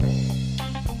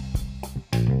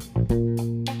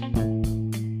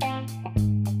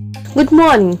Good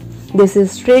morning. This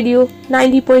is Radio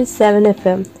 90.7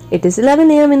 FM. It is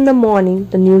 11 a.m. in the morning.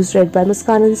 The news read by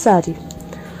Muskan Ansari.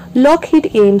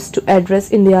 Lockheed aims to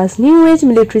address India's new age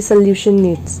military solution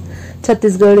needs.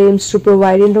 Chhattisgarh aims to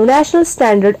provide international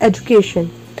standard education.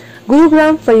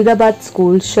 Gurugram Faridabad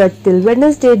school shut till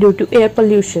Wednesday due to air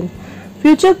pollution.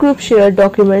 Future Group shared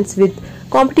documents with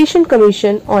Competition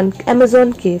Commission on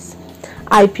Amazon case.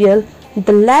 IPL,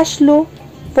 the lash low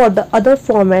for the other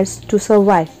formats to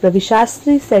survive, Ravi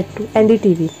Shastri said to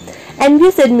NDTV.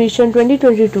 NBS Admission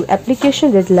 2022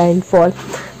 application deadline for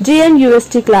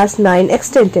JNUST Class 9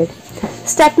 extended.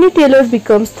 Stepney Taylor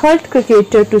becomes third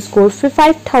cricketer to score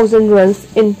 5,000 runs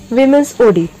in women's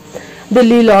OD.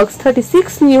 Delhi logs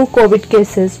 36 new COVID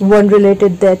cases, one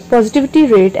related death, positivity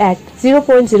rate at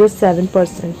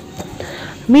 0.07%.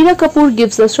 Meera Kapoor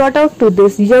gives a shout out to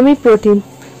this yummy protein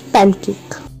pancake.